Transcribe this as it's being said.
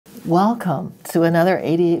Welcome to another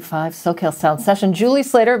 88.5 SoCal Sound Session. Julie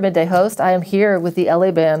Slater, midday host. I am here with the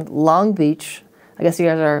LA band Long Beach. I guess you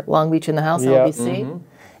guys are Long Beach in the house, yep. LBC. Mm-hmm.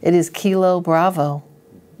 It is Kilo Bravo.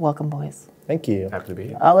 Welcome, boys. Thank you. Happy to be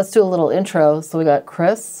here. Let's do a little intro. So we got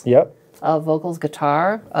Chris. Yep. Vocals,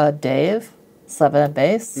 guitar. Dave, 7 and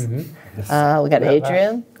bass. Mm-hmm. We got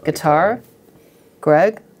Adrian, guitar.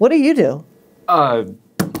 Greg, what do you do? Oh,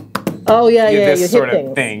 yeah, this you sort hit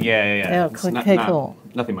of things. thing. Yeah. Okay, cool.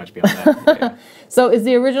 Nothing much beyond that. Yeah. So is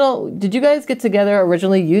the original, did you guys get together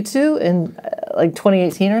originally, you two, in like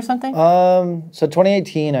 2018 or something? So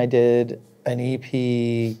 2018, I did an EP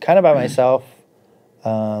kind of by myself.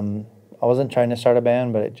 I wasn't trying to start a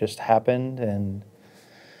band, but it just happened. And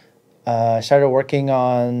I started working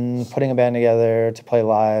on putting a band together to play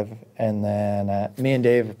live. And then me and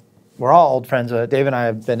Dave, we're all old friends. Dave and I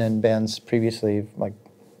have been in bands previously, like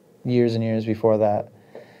years and years before that.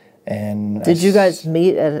 And did you guys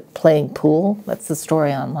meet at playing pool? That's the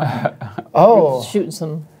story online. Oh, shooting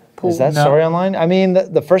some pool. Is that story online? I mean,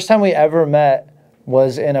 the first time we ever met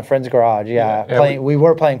was in a friend's garage. Yeah, we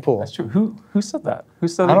were playing pool. That's true. Who said that? Who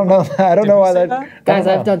said that? I don't know. I don't know why that. Guys,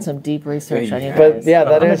 I've done some deep research on you guys. But yeah,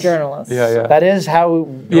 I'm a journalist. Yeah. That is how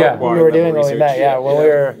we were doing when we met. Yeah,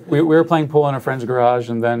 when we were playing pool in a friend's garage,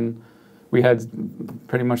 and then we had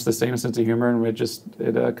pretty much the same sense of humor, and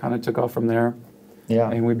it kind of took off from there. Yeah.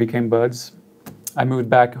 And we became buds. I moved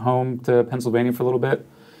back home to Pennsylvania for a little bit,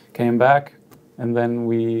 came back, and then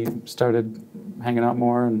we started hanging out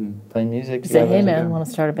more and playing music. Say, hey man, want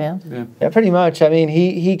to start a band? Yeah, pretty much. I mean,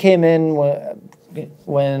 he came in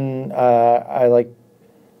when I like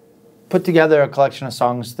put together a collection of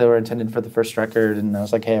songs that were intended for the first record, and I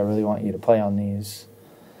was like, hey, I really want you to play on these.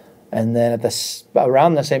 And then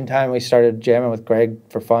around the same time, we started jamming with Greg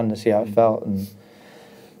for fun to see how it felt. And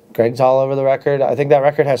Greg's all over the record. I think that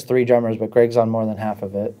record has 3 drummers, but Greg's on more than half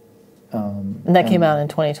of it. And that came out in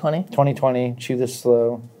 2020? 2020, Chew This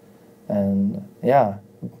Slow. And yeah,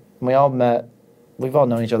 we all met. We've all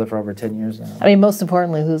known each other for over 10 years now. I mean, most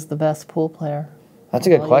importantly, who's the best pool player? That's a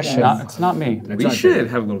good question. It's not me. We should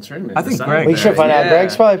have a little tournament. I think Greg. We should find out.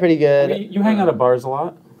 Greg's probably pretty good. You hang out at bars a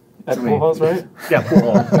lot? At pool halls, right? Yeah, pool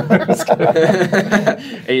hall.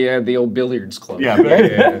 The old billiards club.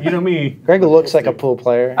 Yeah. You know me. Greg looks like a pool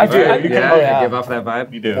player. I do. Give off that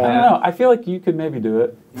vibe. You do. I don't know. I feel like you could maybe do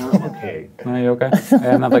it. Okay. Are you okay?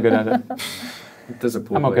 Yeah, I'm not that good at it. What does a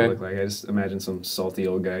pool player look like? I just imagine some salty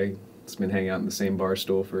old guy that's been hanging out in the same bar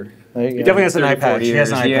stool for. He definitely has an eye patch. He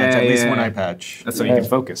has an eye patch. At least one eye patch. That's so you can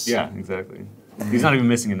focus. Yeah, exactly. He's not even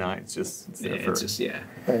missing an eye. It's just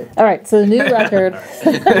Right. All right, so the new record,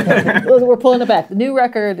 we're pulling it back. The new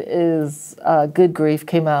record is Good Grief,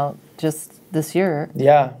 came out just this year.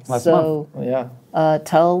 Yeah, last month. Yeah.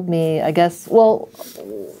 Tell me, I guess, well,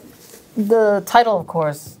 the title, of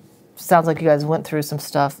course, sounds like you guys went through some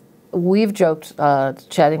stuff. We've joked,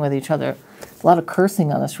 chatting with each other, a lot of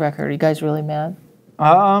cursing on this record. Are you guys really mad?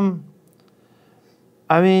 I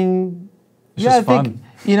mean, it's I fun. think,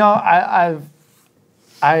 you know, I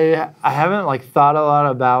haven't like thought a lot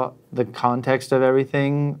about the context of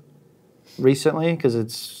everything recently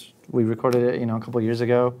because we recorded it, a couple years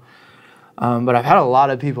ago. But I've had a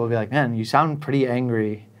lot of people be like, "Man, you sound pretty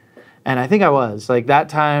angry," and I think I was like that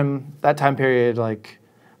time period. Like,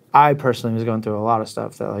 I personally was going through a lot of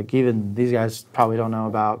stuff that like even these guys probably don't know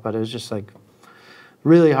about. But it was just like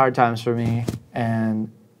really hard times for me,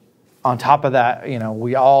 and on top of that,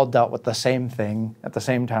 we all dealt with the same thing at the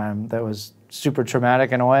same time. That was super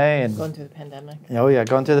traumatic in a way, and going through the pandemic. Oh yeah,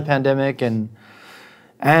 going through the pandemic and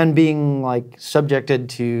being like subjected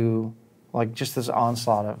to like just this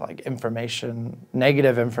onslaught of like information,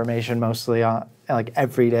 negative information mostly on like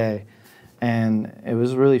every day, and it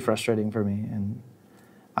was really frustrating for me. And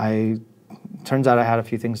turns out I had a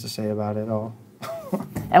few things to say about it all.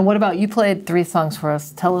 And what about you? Played 3 songs for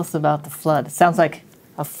us. Tell us about the flood. It sounds like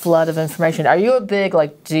a flood of information. Are you a big,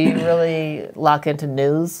 like, do you really lock into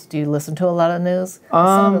news? Do you listen to a lot of news?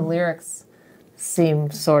 Some of the lyrics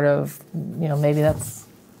seem sort of, maybe that's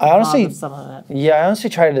some of it. Yeah, I honestly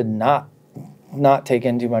try to not take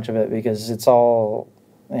in too much of it because it's all,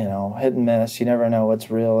 hit and miss. You never know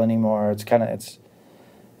what's real anymore. It's kind of,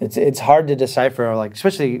 it's hard to decipher, like,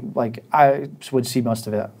 especially, like, I would see most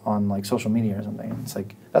of it on, like, social media or something. It's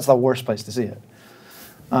like, that's the worst place to see it.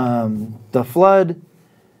 The flood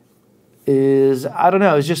is, I don't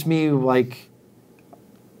know, it's just me like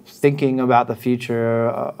thinking about the future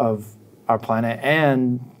of our planet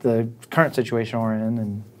and the current situation we're in.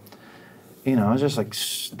 And, it's just like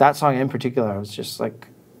that song in particular, I was just like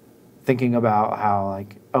thinking about how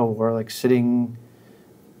like, we're like sitting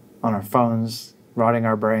on our phones, rotting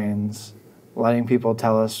our brains, letting people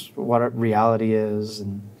tell us what reality is,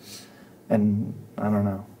 and I don't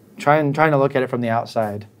know, trying to look at it from the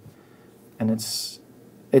outside. And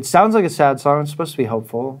it sounds like a sad song. It's supposed to be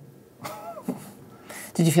hopeful.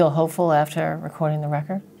 Did you feel hopeful after recording the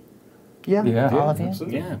record? Yeah. All of you?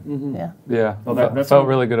 Absolutely. Yeah. Mm-hmm. Yeah. Yeah. Well, That felt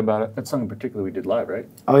really good about it. That song in particular we did live, right?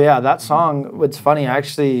 Oh yeah, that song. It's funny. I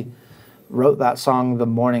actually wrote that song the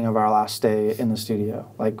morning of our last day in the studio.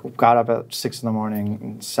 Like, got up at 6 a.m.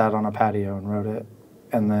 and sat on a patio and wrote it.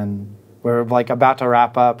 And then we were like about to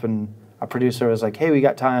wrap up, and a producer was like, "Hey, we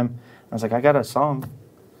got time." I was like, "I got a song."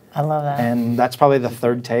 I love that. And that's probably the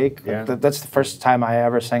third take. Yeah. That's the first time I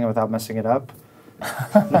ever sang it without messing it up.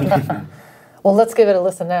 Well, let's give it a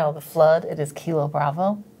listen now. The Flood, it is Kilo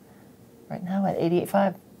Bravo, right now at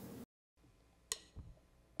 88.5.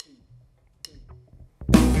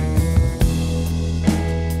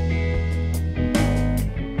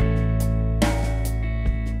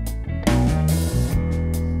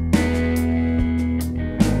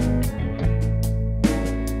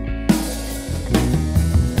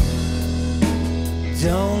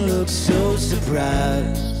 Don't look so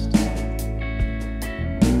surprised.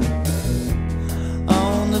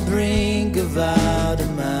 On the brink of our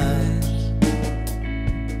demise.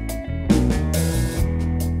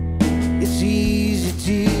 It's easy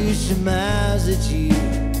to surmise that you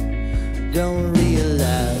don't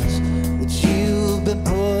realize that you've been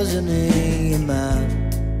poisoning your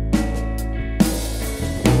mind.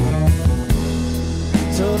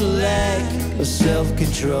 Total lack of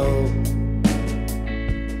self-control,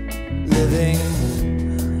 living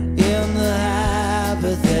in the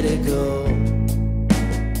hypothetical.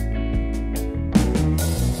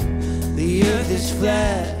 The earth is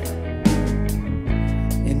flat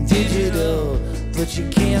and digital, but you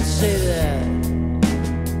can't say that.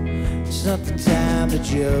 It's not the time to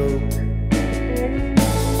joke.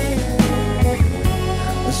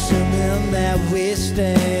 Assuming that we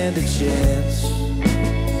stand a chance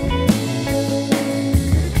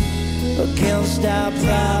against our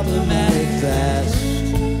problematic past.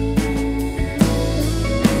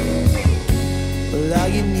 Well, all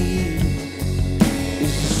you need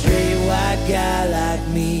is a straight white guy like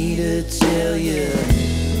me to tell you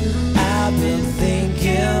I've been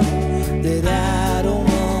thinking that I don't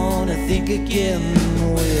wanna think again.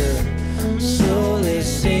 We're slowly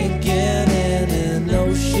sinking in an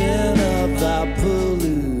ocean of our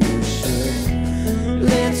pollution.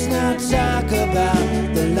 Let's not talk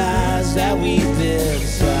about the lies that we've been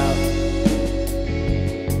taught.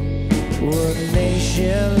 We're a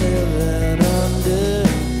nation living under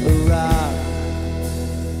a rock.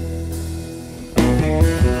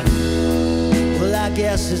 Well, I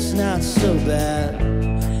guess it's not so bad.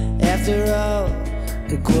 After all,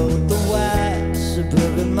 to quote the white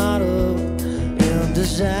suburban model in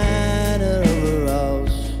designer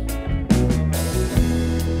overalls.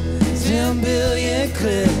 10 billion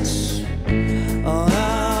clicks on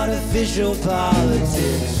artificial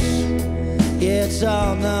politics. Yeah, it's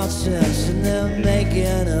all nonsense, and they're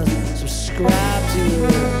making us subscribe to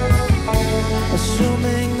it,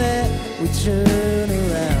 assuming that we turn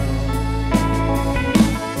around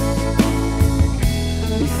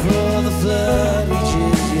before the flood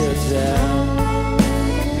reaches your town.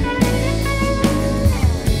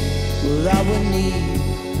 Well, all we need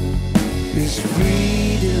is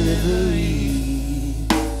free delivery.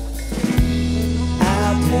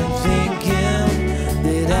 I've been thinking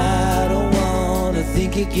that I don't wanna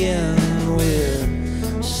think again. We're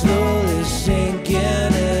slowly sinking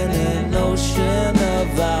in an ocean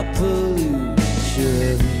of our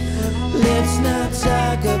pollution. Let's not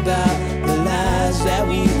talk about the lies that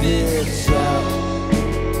we've been taught.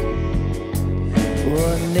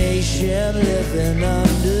 We're a nation living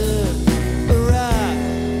under a rock.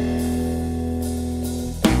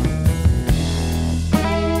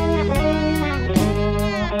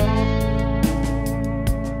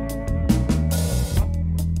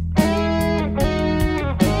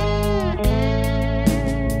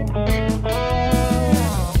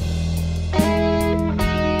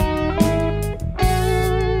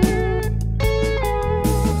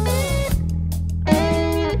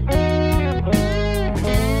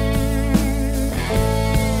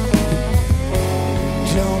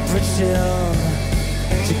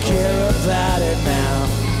 To care about it now.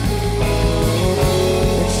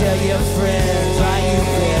 And tell your friends why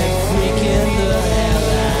you've been freaking the hell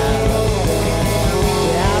out.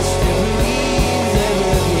 Yeah, I still believe they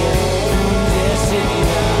will get this in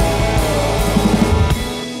you.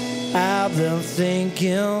 I've been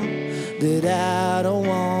thinking that I don't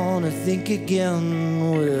wanna think again.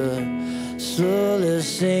 We're slowly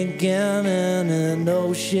sinking in an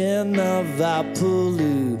ocean of our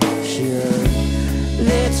pollution.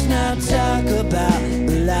 Let's not talk about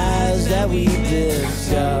the lies that we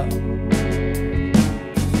built up.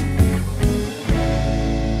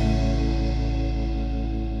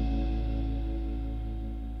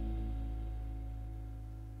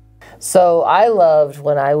 So I loved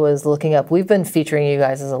when I was looking up, we've been featuring you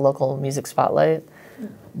guys as a local music spotlight,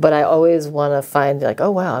 but I always want to find like, oh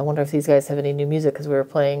wow, I wonder if these guys have any new music, because we were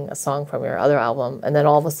playing a song from your other album, and then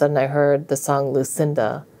all of a sudden I heard the song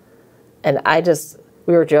Lucinda, and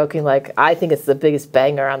we were joking, like, I think it's the biggest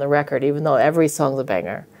banger on the record, even though every song's a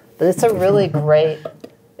banger. But it's a really great,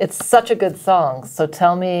 it's such a good song. So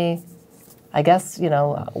tell me, I guess,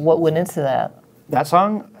 what went into that? That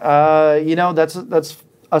song? That's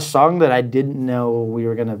a song that I didn't know we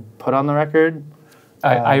were going to put on the record.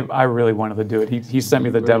 I really wanted to do it. He sent me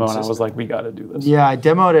the demo, and I was like, we got to do this. Yeah, I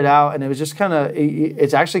demoed it out, and it was just kind of,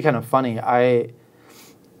 it's actually kind of funny. It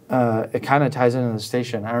kind of ties into the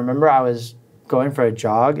station. I remember I was going for a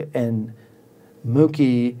jog, and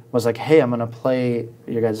Mookie was like, hey, I'm going to play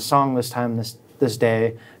your guys' song this time, this day.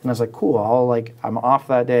 And I was like, cool, I'm off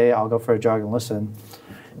that day. I'll go for a jog and listen.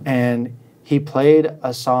 And he played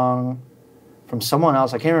a song from someone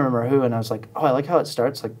else. I can't remember who. And I was like, oh, I like how it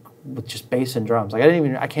starts like with just bass and drums. Like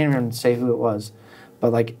I can't even say who it was,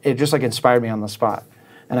 but like it just like inspired me on the spot.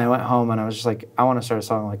 And I went home and I was just like, I want to start a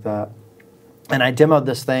song like that. And I demoed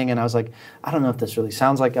this thing, and I was like, I don't know if this really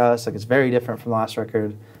sounds like us. Like, it's very different from the last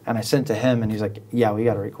record. And I sent it to him, and he's like, yeah, we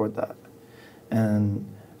got to record that. And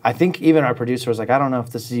I think even our producer was like, I don't know if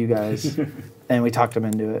this is you guys. And we talked him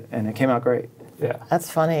into it, and it came out great. Yeah. That's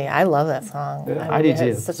funny. I love that song. Yeah. I do too.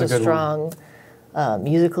 It's such a strong,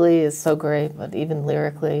 musically it's so great, but even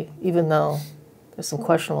lyrically, even though there's some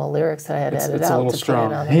questionable lyrics that I had to edit out to play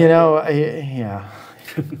it on. Yeah.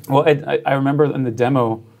 Well, I remember in the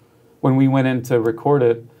demo, when we went in to record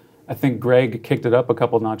it, I think Greg kicked it up a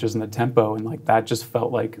couple notches in the tempo, and like that just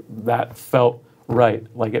felt right.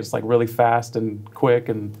 Like it's like really fast and quick,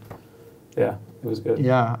 and yeah, it was good.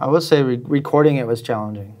 Yeah, I would say recording it was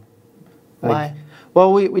challenging. Why?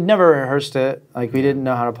 Well, we never rehearsed it. Like we didn't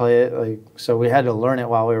know how to play it. Like so we had to learn it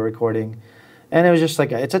while we were recording, and it was just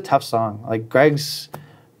like it's a tough song. Like Greg's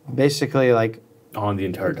basically like on the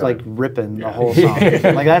entire time, like ripping the whole song.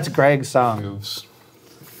 Like that's Greg's song. Moves.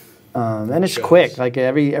 And it's quick. Like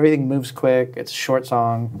everything moves quick. It's a short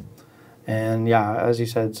song, and yeah, as you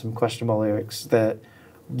said, some questionable lyrics that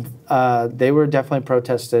they were definitely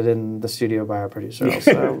protested in the studio by our producer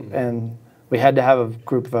also, and we had to have a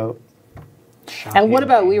group vote. And what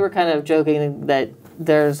about, we were kind of joking that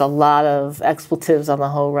there's a lot of expletives on the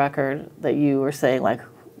whole record that you were saying like,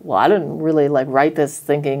 well, I didn't really like write this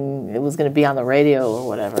thinking it was going to be on the radio or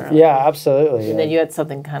whatever. Yeah, absolutely. And then you had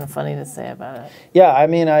something kind of funny to say about it. Yeah, I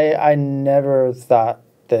mean, I never thought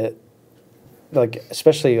that, like,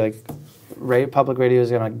 especially like public radio is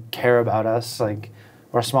going to care about us. Like,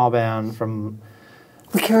 we're a small band from...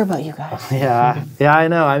 We care about you guys. Yeah, I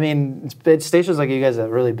know. I mean, it's stations like you guys that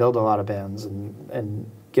really build a lot of bands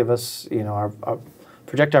and give us, our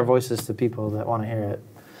project our voices to people that want to hear it.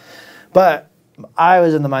 But I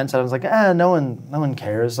was in the mindset, I was like, no one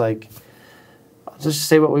cares. Like, I'll just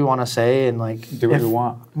say what we want to say and like do what we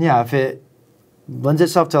want. Yeah, if it lends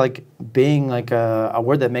itself to like being like a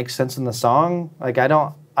word that makes sense in the song, like I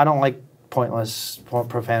don't like pointless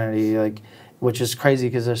profanity, like, which is crazy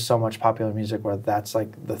because there's so much popular music where that's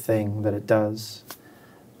like the thing that it does.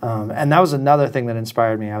 And that was another thing that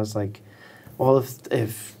inspired me. I was like, well,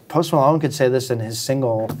 if Post Malone could say this in his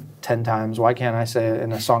single 10 times, why can't I say it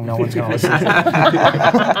in a song no one's going to listen to?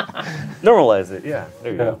 Normalize it, yeah.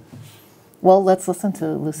 There you go. Well, let's listen to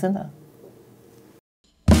Lucinda.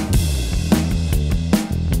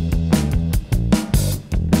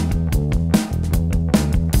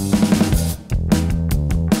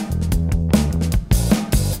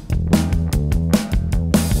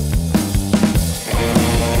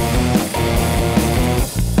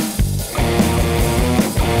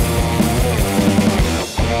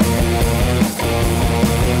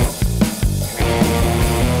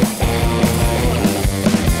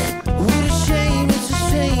 What a shame, it's the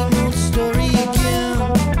same old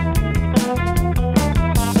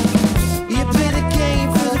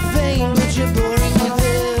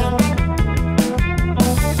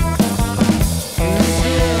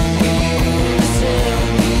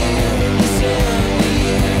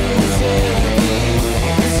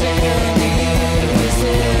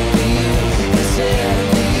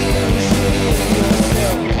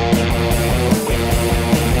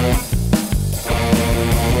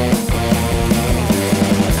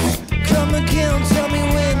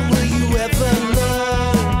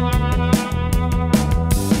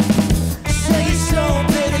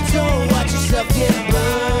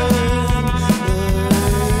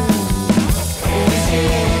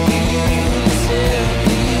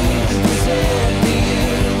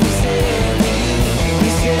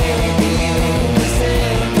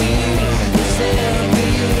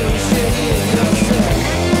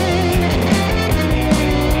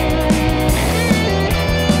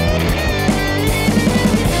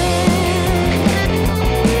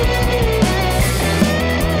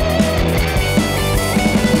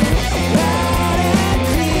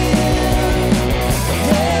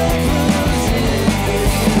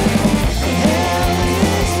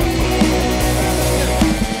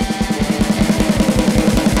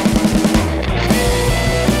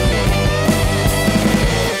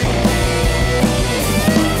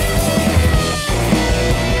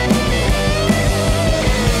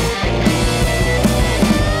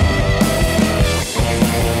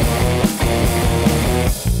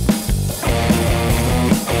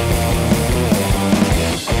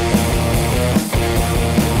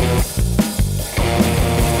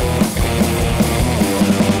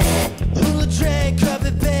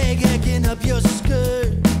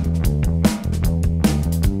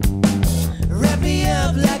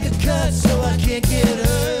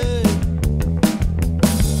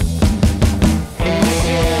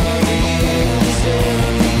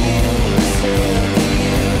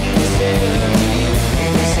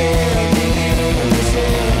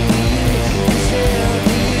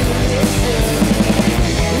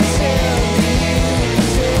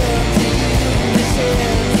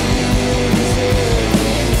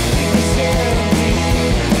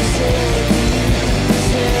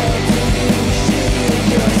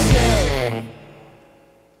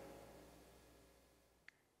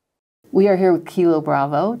We are here with Kilo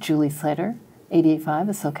Bravo, Julie Slater, 88.5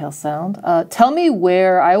 at SoCal Sound. Tell me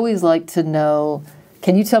where, I always like to know,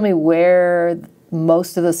 can you tell me where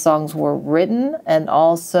most of the songs were written, and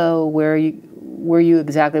also where you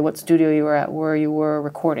exactly, what studio you were at, where you were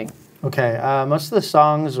recording? Okay, most of the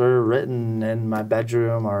songs were written in my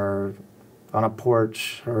bedroom or on a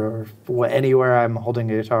porch or anywhere I'm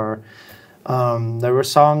holding a guitar. There were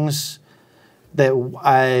songs that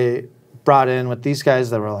I brought in with these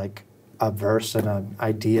guys that were like a verse and an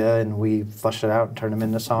idea, and we fleshed it out and turned them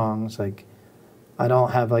into songs. Like, I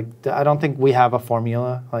don't think we have a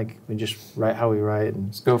formula. Like, we just write how we write. And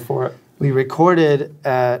Let's go for it. we recorded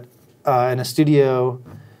at in a studio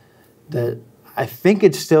that I think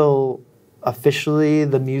it's still officially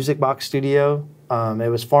the Music Box Studio.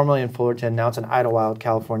 It was formerly in Fullerton. Now it's in Idlewild,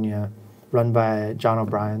 California, run by John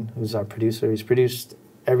O'Brien, who's our producer. He's produced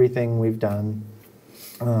everything we've done.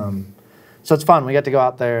 So it's fun. We get to go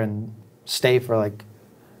out there and stay for like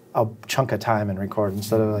a chunk of time and record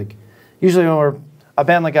instead of like, usually when we're a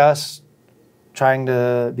band like us trying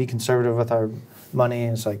to be conservative with our money,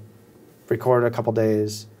 it's like record a couple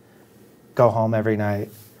days, go home every night.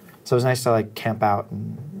 So it was nice to like camp out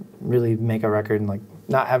and really make a record and like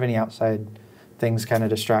not have any outside things kind of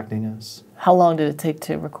distracting us. How long did it take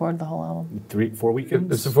to record the whole album? 3-4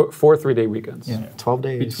 weekends? It's 4 3-day weekends. Yeah, 12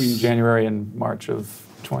 days. Between January and March of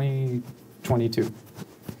 2022.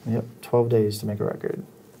 Yep, 12 days to make a record.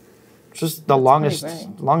 It's just the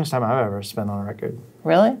That's longest time I've ever spent on a record.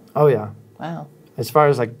 Really? Oh yeah. Wow. As far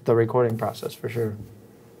as like the recording process, for sure.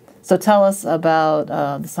 So tell us about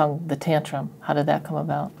the song "The Tantrum." How did that come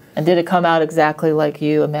about? And did it come out exactly like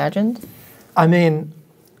you imagined? I mean,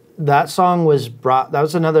 that song was that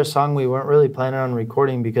was another song we weren't really planning on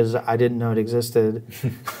recording because I didn't know it existed.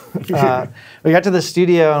 We got to the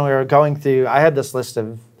studio and we were going through, I had this list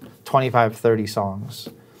of 25, 30 songs.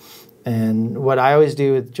 And what I always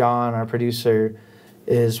do with John, our producer,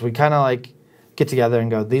 is we kind of like get together and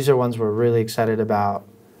go, these are ones we're really excited about.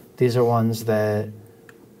 These are ones that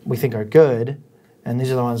we think are good. And these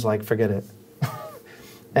are the ones like, forget it.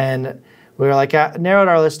 And we were like, narrowed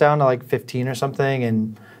our list down to like 15 or something.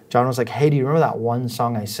 And John was like, hey, do you remember that one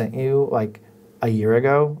song I sent you like a year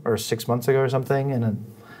ago or 6 months ago or something? And then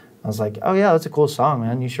I was like, oh yeah, that's a cool song,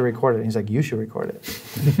 man. You should record it. And he's like, you should record it.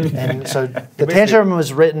 And so the Tantrum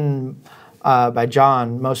was written by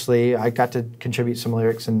John mostly. I got to contribute some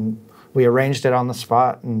lyrics and we arranged it on the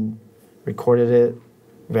spot and recorded it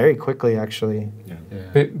very quickly, actually.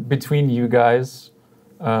 Yeah. Between you guys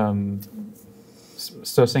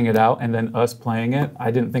sussing it out and then us playing it,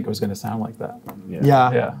 I didn't think it was going to sound like that.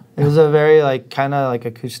 Yeah. It was a very like kind of like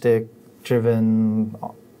acoustic driven,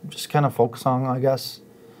 just kind of folk song, I guess.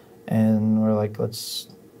 And we're like, let's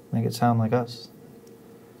make it sound like us.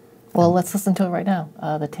 Well, let's listen to it right now.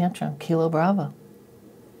 The Tantrum, Kilo Bravo.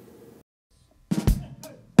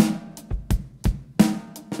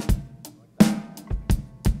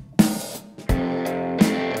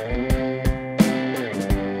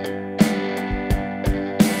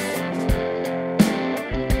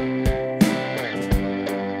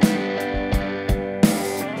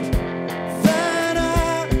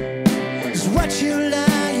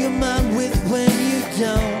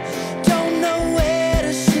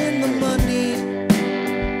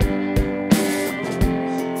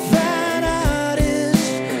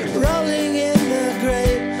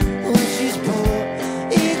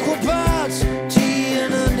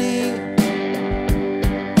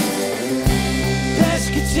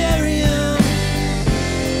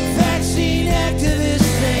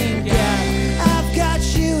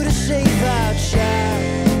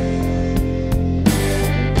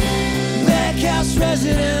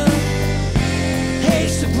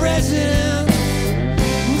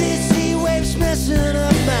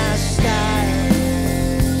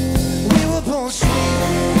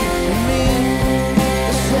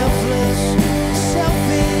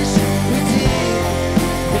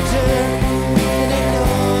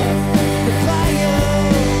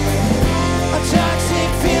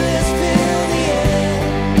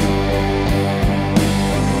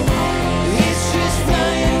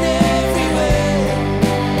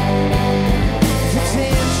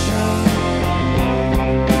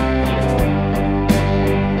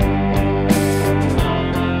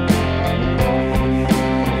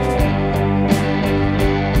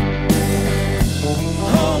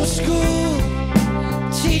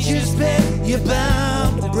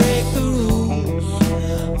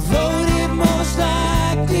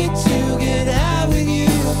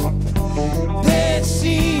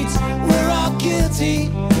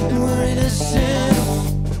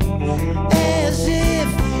 As if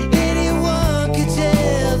anyone could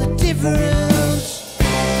tell the difference.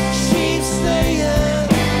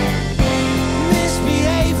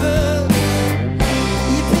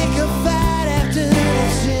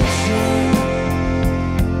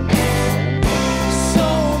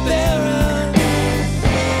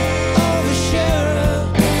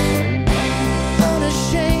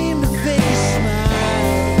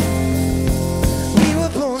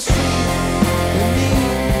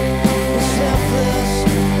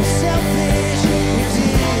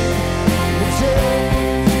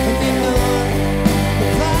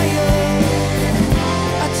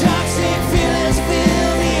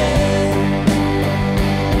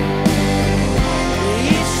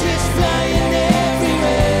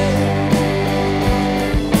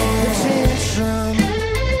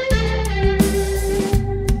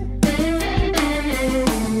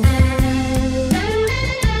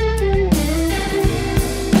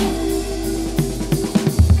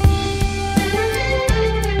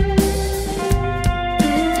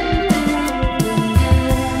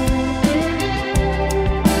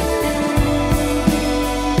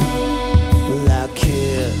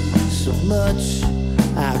 much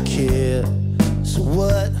I care. So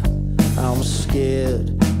what? I'm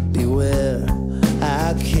scared. Beware,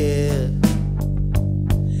 I care.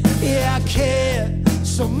 Yeah, I care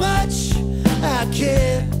so much. I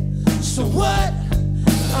care. So what?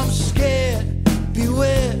 I'm scared.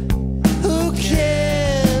 Beware. Who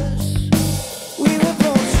cares? We were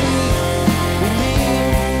born sweet. We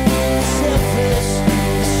mean. Selfish.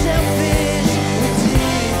 Selfish. We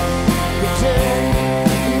deep. We dirt.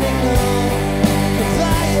 We make love. We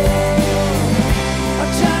fire. Our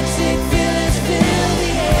toxic feelings fill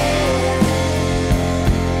the air.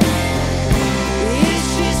 It's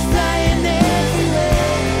just flying everywhere.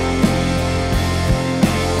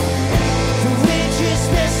 We're just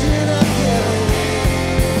messing up, yeah.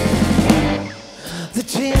 The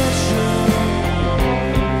tantrum.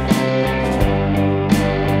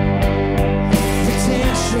 The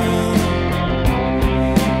tantrum.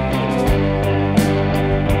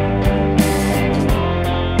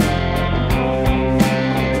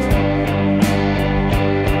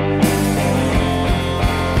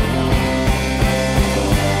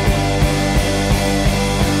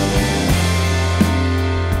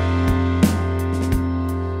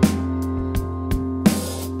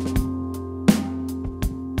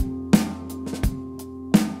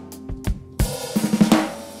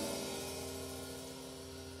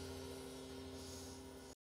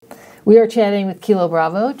 We are chatting with Kilo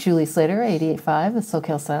Bravo, Julie Slater, 88.5, the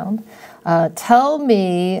SoCal Sound. Tell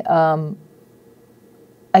me, I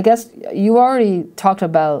guess you already talked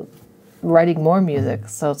about writing more music,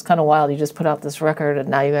 so it's kind of wild. You just put out this record, and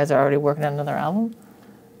now you guys are already working on another album?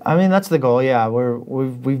 I mean, that's the goal, yeah.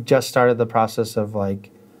 We've just started the process of, like,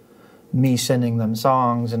 me sending them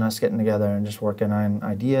songs and us getting together and just working on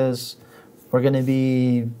ideas. We're going to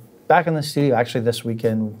be back in the studio, actually, this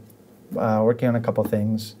weekend, working on a couple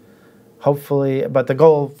things. Hopefully, but the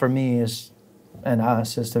goal for me is, and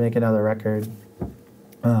us, is to make another record.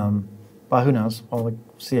 But who knows? We'll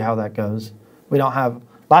see how that goes. We don't have,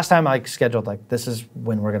 last time I scheduled, like, this is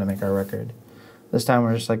when we're going to make our record. This time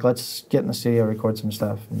we're just like, let's get in the studio, record some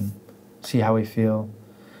stuff, and see how we feel.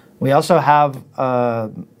 We also have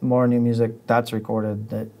more new music that's recorded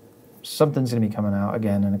that something's going to be coming out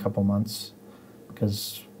again in a couple months.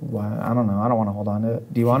 Because, I don't know, I don't want to hold on to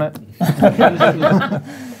it. Do you want it?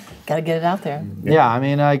 Gotta get it out there. Yeah, I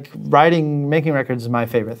mean, like, making records is my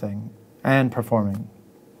favorite thing, and performing.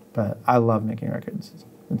 But I love making records.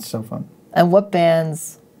 It's so fun. And what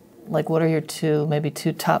bands, like, what are your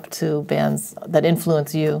top two bands that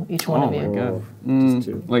influence you, each one of you? Oh my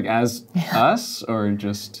God. Like, as us, or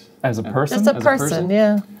just... As a person? Just a person,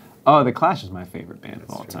 yeah. Oh, The Clash is my favorite band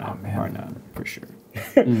of all time. Bar none, for sure.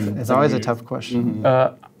 It's always a tough question.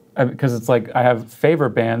 Because it's like I have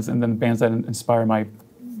favorite bands and then bands that inspire my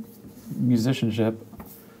musicianship.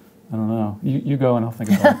 I don't know. You go and I'll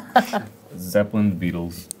think about it. Zeppelin,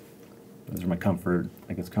 Beatles. Those are my comfort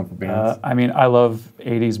bands. I mean, I love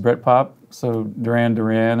 80s Britpop, so Duran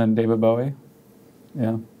Duran and David Bowie.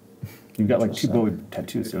 Yeah. You've got like 2 Bowie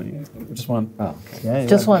tattoos, don't you? Just one. Oh, okay. Yeah,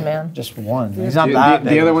 Just one, man. Just one. He's not that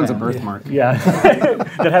the other one's a birthmark. Yeah.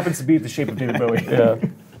 That happens to be the shape of David Bowie.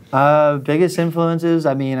 Yeah. Biggest influences,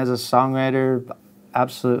 I mean, as a songwriter,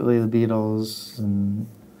 absolutely the Beatles. And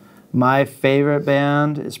my favorite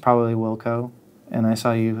band is probably Wilco. And I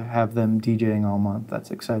saw you have them DJing all month.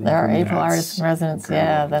 That's exciting. They're our for me. April Artists in Residence.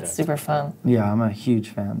 Yeah, that's super fun. Yeah, I'm a huge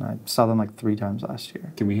fan. I saw them like 3 times last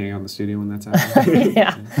year. Can we hang out in the studio when that's happening?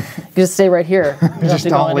 Yeah. You just stay right here. You don't have to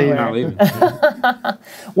go anywhere. Not leaving.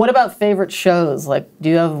 What about favorite shows? Like, do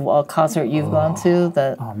you have a concert you've gone to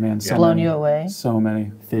that blown you away? So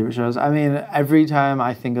many. Favorite shows? I mean, every time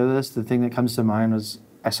I think of this, the thing that comes to mind was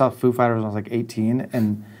I saw Foo Fighters when I was like 18,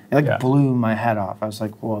 and it blew my head off. I was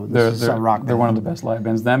like, whoa, this is a rock band. They're one of the best live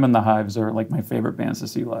bands. Them and the Hives are like my favorite bands to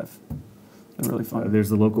see live. They're really fun.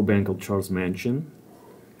 There's a local band called Charles Mansion,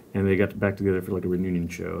 and they got back together for like a reunion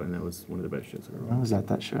show, and that was one of the best shows I've ever watched. I was at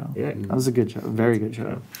that show. Yeah. That was a good show. Very good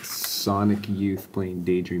show. Sonic Youth playing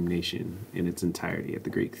Daydream Nation in its entirety at the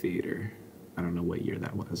Greek Theater. I don't know what year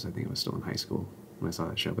that was. I think I was still in high school when I saw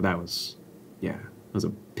that show. But that was, it was a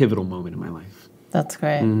pivotal moment in my life. That's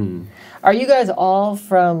great. Are you guys all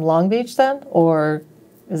from Long Beach then? Or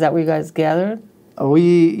is that where you guys gathered?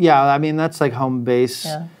 I mean, that's like home base.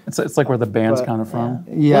 Yeah. It's like where the band's kind of from.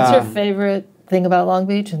 Yeah. What's your favorite thing about Long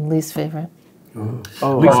Beach and least favorite?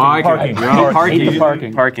 Parking.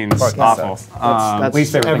 Parking's awful. That's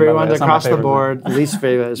least favorite everyone thing about it. across That's the not my board. Least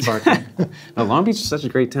favorite is parking. Now, Long Beach is such a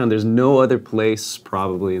great town. There's no other place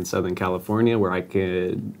probably in Southern California where I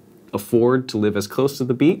could afford to live as close to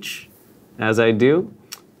the beach as I do.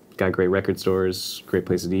 Got great record stores, great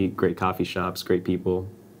places to eat, great coffee shops, great people.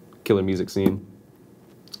 killer music scene.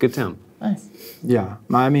 It's a good town. Nice. Yeah,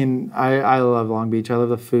 I mean, I love Long Beach. I love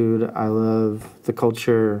the food. I love the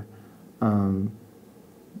culture.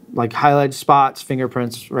 Like highlight spots,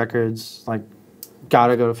 Fingerprints records. Like,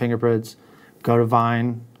 gotta go to Fingerprints. Go to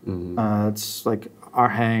Vine. It's like our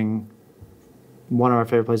hang. One of our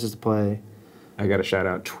favorite places to play. I got to shout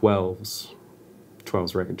out 12's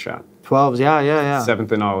record shop. 12s, yeah.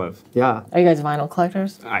 7th and Olive. Yeah. Are you guys vinyl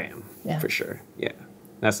collectors? I am, for sure. Yeah,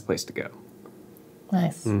 that's the place to go.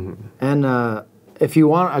 Nice. And if you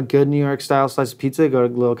want a good New York style slice of pizza, go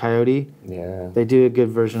to Little Coyote. Yeah. They do a good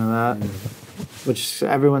version of that, which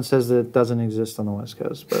everyone says that it doesn't exist on the West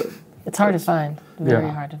Coast, but It's hard to find. Very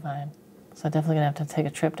hard to find. So definitely gonna have to take a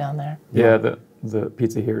trip down there. Yeah, the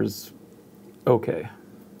pizza here is okay.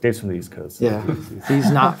 Dave's from the East Coast. So yeah, he's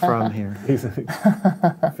not from here. He's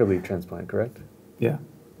a Philly transplant, correct? Yeah.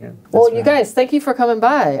 Yeah. Well, you guys, thank you for coming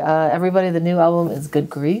by. Everybody, the new album is Good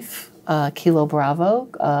Grief, Kilo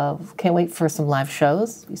Bravo. Can't wait for some live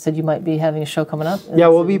shows. You said you might be having a show coming up. Yeah,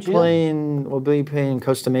 we'll be playing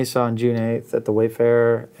Costa Mesa on June 8th at the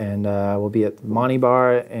Wayfarer, and we'll be at the Monty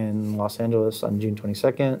Bar in Los Angeles on June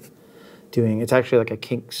 22nd. It's actually like a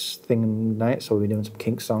Kinks thing night, so we'll be doing some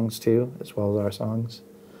Kinks songs too, as well as our songs.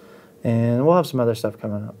 And we'll have some other stuff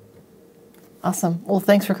coming up. Awesome. Well,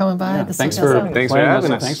 thanks for coming by. Yeah, The thanks SoCal for Sound. Thanks for playing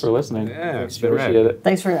having us. us. Thanks for listening. Yeah, it's been rad. Appreciate it.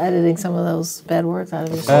 Thanks for editing some of those bad words out of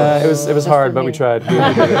your It was Just hard, for but we me. tried.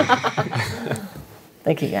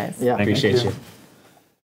 Thank you, guys. Yeah. Appreciate you.